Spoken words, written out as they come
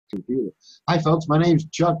computer. Hi, folks. My name's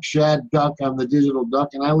Chuck Shad Duck. I'm the Digital Duck,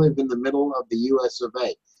 and I live in the middle of the U.S. of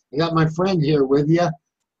A. I got my friend here with you.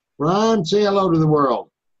 Ron, say hello to the world.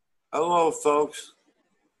 Hello, folks.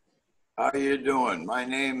 How you doing? My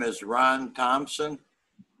name is Ron Thompson,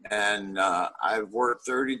 and I've worked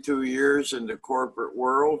 32 years in the corporate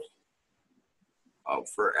world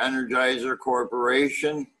for Energizer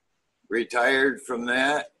Corporation, retired from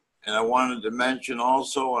that. And I wanted to mention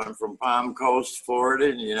also, I'm from Palm Coast, Florida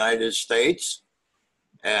in the United States.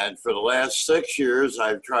 And for the last 6 years,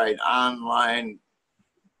 I've tried online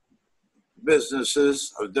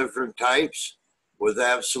businesses of different types with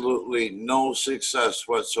absolutely no success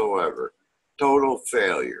whatsoever. Total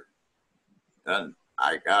failure. And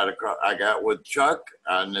I got with Chuck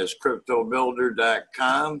on this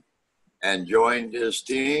CryptoBuilder.com and joined his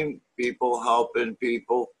team, People Helping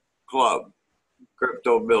People Club,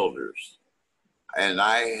 Crypto Builders. And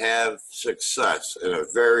I have success in a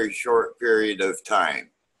very short period of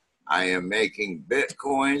time. I am making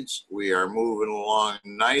Bitcoins. We are moving along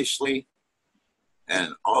nicely.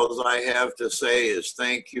 And all I have to say is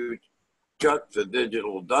thank you, Chuck the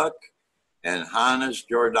Digital Duck, and Hannes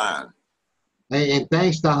Jordan. Hey, and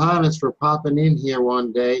thanks to Hannes for popping in here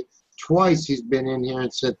one day. Twice he's been in here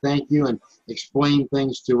and said thank you and explained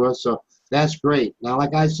things to us. So that's great. Now,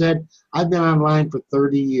 like I said, I've been online for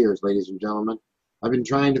 30 years, ladies and gentlemen. I've been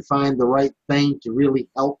trying to find the right thing to really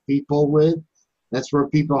help people with. That's where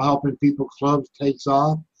People Helping People Clubs takes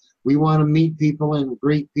off. We want to meet people and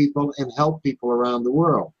greet people and help people around the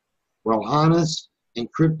world. Well, Hannes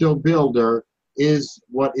and Crypto Builder is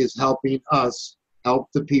what is helping us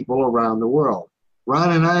help the people around the world.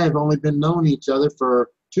 Ron and I have only been knowing each other for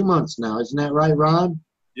 2 months now. Isn't that right, Ron?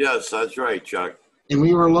 Yes, that's right, Chuck. And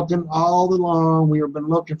we were looking all along. We have been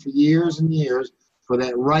looking for years and years for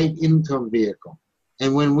that right income vehicle.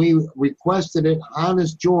 And when we requested it,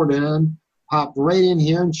 Hannes Jordan popped right in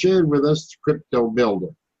here and shared with us Crypto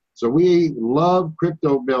Builder. So we love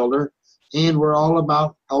Crypto Builder, and we're all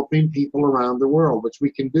about helping people around the world, which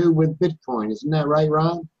we can do with Bitcoin. Isn't that right,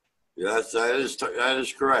 Ron? Yes, that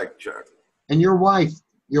is correct, Chuck. And your wife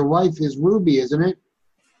is Ruby, isn't it?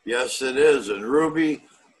 Yes, it is. And Ruby,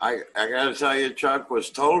 I got to tell you, Chuck, was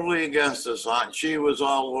totally against us. She was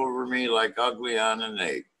all over me like ugly on an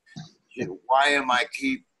egg. Why am I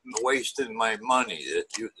keep wasting my money?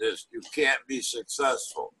 You can't be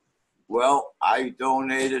successful. Well, I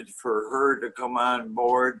donated for her to come on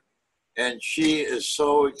board, and she is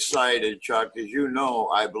so excited, Chuck. As you know,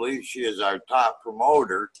 I believe she is our top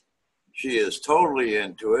promoter. She is totally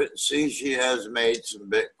into it. See, she has made some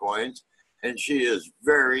Bitcoins, and she is a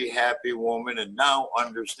very happy woman and now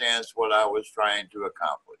understands what I was trying to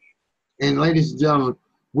accomplish. And ladies and gentlemen,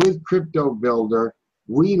 with Crypto Builder,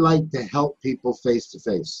 we like to help people face to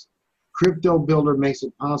face. Crypto Builder makes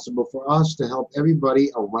it possible for us to help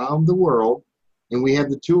everybody around the world, and we have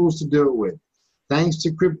the tools to do it with. Thanks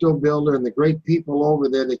to Crypto Builder and the great people over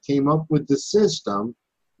there that came up with the system,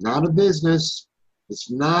 not a business.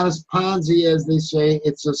 It's not as Ponzi as they say.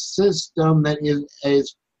 It's a system that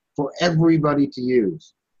is for everybody to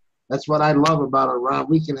use. That's what I love about it, Ron.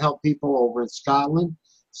 We can help people over in Scotland,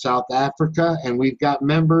 South Africa, and we've got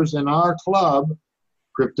members in our club,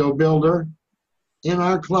 Crypto Builder, in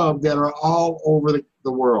our club that are all over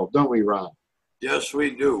the world, don't we, Ron? Yes,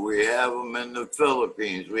 we do. We have them in the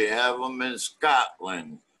Philippines. We have them in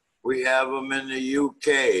Scotland. We have them in the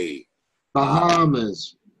UK.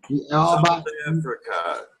 Bahamas. South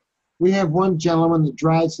Africa. We have one gentleman that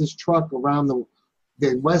drives his truck around the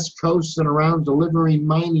West Coast and around delivering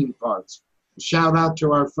mining parts. Shout out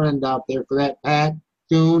to our friend out there for that, Pat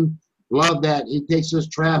Coon. Love that. He takes us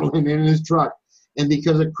traveling in his truck. And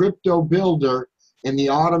because of Crypto Builder and the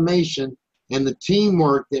automation and the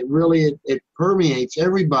teamwork that really it permeates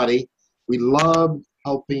everybody, we love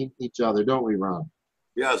helping each other, don't we, Ron?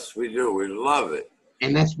 Yes, we do. We love it.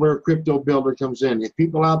 And that's where Crypto Builder comes in. If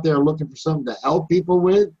people out there are looking for something to help people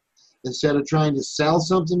with, instead of trying to sell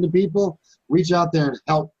something to people, reach out there and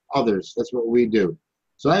help others. That's what we do.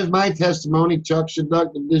 So that's my testimony. Chuck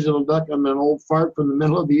Shaduck, the Digital Duck. I'm an old fart from the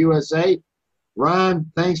middle of the USA.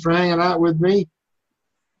 Ron, thanks for hanging out with me.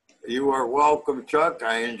 You are welcome, Chuck.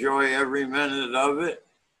 I enjoy every minute of it.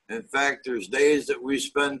 In fact, there's days that we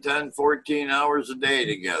spend 10, 14 hours a day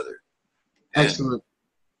together. Excellent.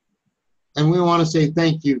 And we want to say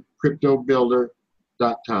thank you,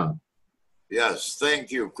 CryptoBuilder.com. Yes, thank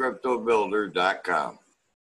you, CryptoBuilder.com.